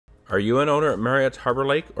Are you an owner at Marriott's Harbour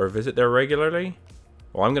Lake or visit there regularly?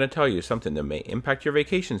 Well, I'm going to tell you something that may impact your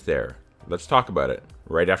vacations there. Let's talk about it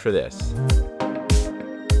right after this.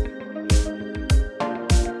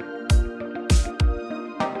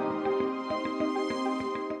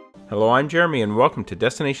 Hello, I'm Jeremy and welcome to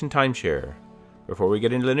Destination Timeshare. Before we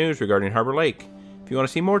get into the news regarding Harbour Lake, if you want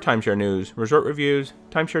to see more timeshare news, resort reviews,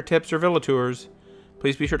 timeshare tips, or villa tours,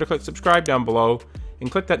 please be sure to click subscribe down below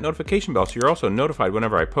and click that notification bell so you're also notified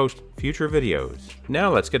whenever I post future videos. Now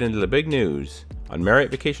let's get into the big news. On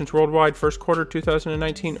Marriott Vacations Worldwide first quarter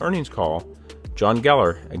 2019 earnings call, John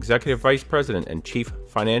Geller, Executive Vice President and Chief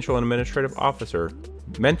Financial and Administrative Officer,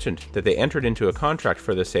 mentioned that they entered into a contract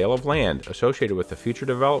for the sale of land associated with the future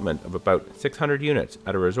development of about 600 units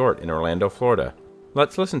at a resort in Orlando, Florida.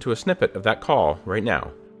 Let's listen to a snippet of that call right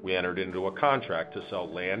now. We entered into a contract to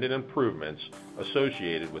sell land and improvements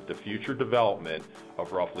associated with the future development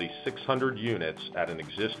of roughly 600 units at an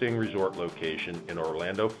existing resort location in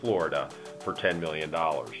Orlando, Florida for $10 million.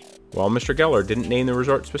 While Mr. Geller didn't name the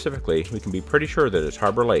resort specifically, we can be pretty sure that it's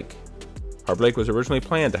Harbour Lake. Harbour Lake was originally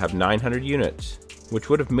planned to have 900 units, which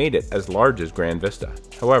would have made it as large as Grand Vista.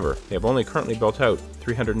 However, they have only currently built out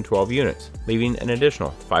 312 units, leaving an additional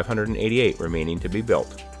 588 remaining to be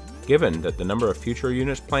built. Given that the number of future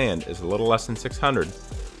units planned is a little less than 600,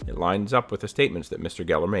 it lines up with the statements that Mr.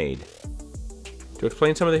 Geller made. To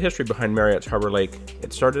explain some of the history behind Marriott's Harbour Lake,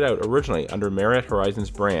 it started out originally under Marriott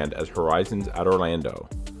Horizons brand as Horizons at Orlando.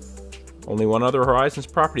 Only one other Horizons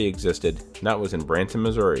property existed, and that was in Branson,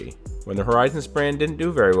 Missouri. When the Horizons brand didn't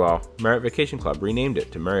do very well, Marriott Vacation Club renamed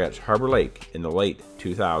it to Marriott's Harbour Lake in the late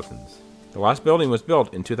 2000s. The last building was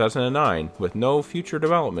built in 2009 with no future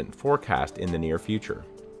development forecast in the near future.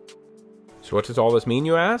 So what does all this mean,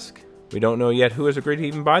 you ask? We don't know yet who has agreed to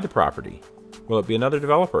even buy the property. Will it be another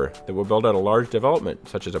developer that will build out a large development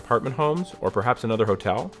such as apartment homes or perhaps another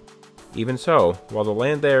hotel? Even so, while the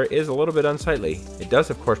land there is a little bit unsightly, it does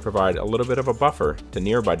of course provide a little bit of a buffer to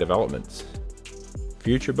nearby developments.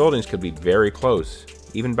 Future buildings could be very close,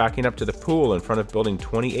 even backing up to the pool in front of building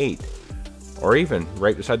 28, or even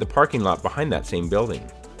right beside the parking lot behind that same building.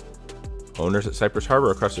 Owners at Cypress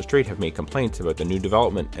Harbor across the street have made complaints about the new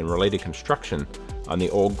development and related construction on the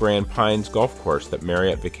old Grand Pines golf course that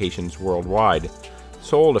Marriott Vacations Worldwide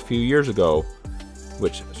sold a few years ago,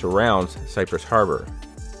 which surrounds Cypress Harbor.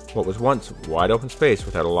 What was once wide open space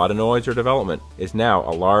without a lot of noise or development is now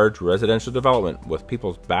a large residential development with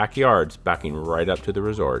people's backyards backing right up to the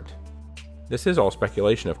resort. This is all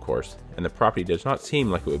speculation, of course, and the property does not seem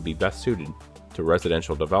like it would be best suited to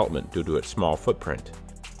residential development due to its small footprint.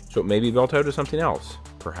 So it may be built out as something else,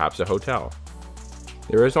 perhaps a hotel.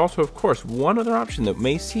 There is also, of course, one other option that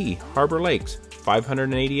may see Harbour Lake's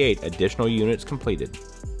 588 additional units completed.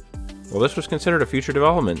 Well, this was considered a future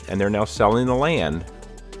development and they're now selling the land.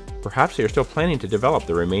 Perhaps they are still planning to develop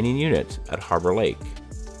the remaining units at Harbour Lake.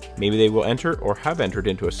 Maybe they will enter or have entered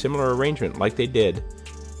into a similar arrangement like they did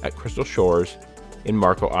at Crystal Shores in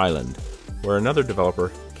Marco Island, where another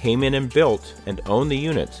developer came in and built and owned the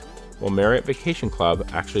units, while Marriott Vacation Club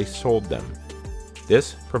actually sold them.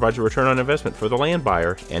 This provides a return on investment for the land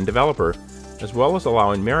buyer and developer, as well as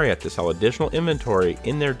allowing Marriott to sell additional inventory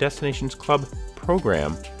in their Destinations Club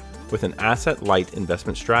program with an asset-light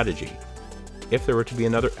investment strategy. If there were to be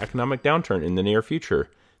another economic downturn in the near future,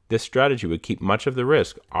 this strategy would keep much of the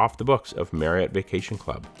risk off the books of Marriott Vacation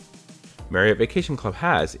Club. Marriott Vacation Club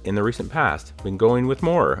has, in the recent past, been going with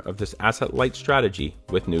more of this asset-light strategy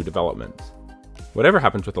with new developments. Whatever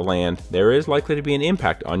happens with the land, there is likely to be an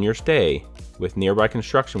impact on your stay with nearby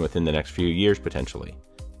construction within the next few years potentially.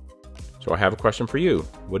 So I have a question for you.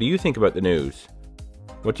 What do you think about the news?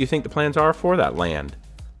 What do you think the plans are for that land?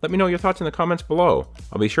 Let me know your thoughts in the comments below.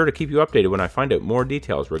 I'll be sure to keep you updated when I find out more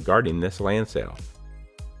details regarding this land sale.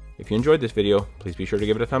 If you enjoyed this video, please be sure to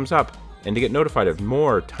give it a thumbs up. And to get notified of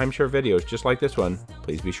more timeshare videos just like this one,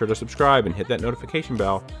 please be sure to subscribe and hit that notification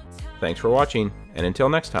bell. Thanks for watching, and until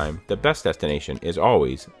next time, the best destination is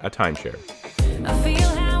always a timeshare.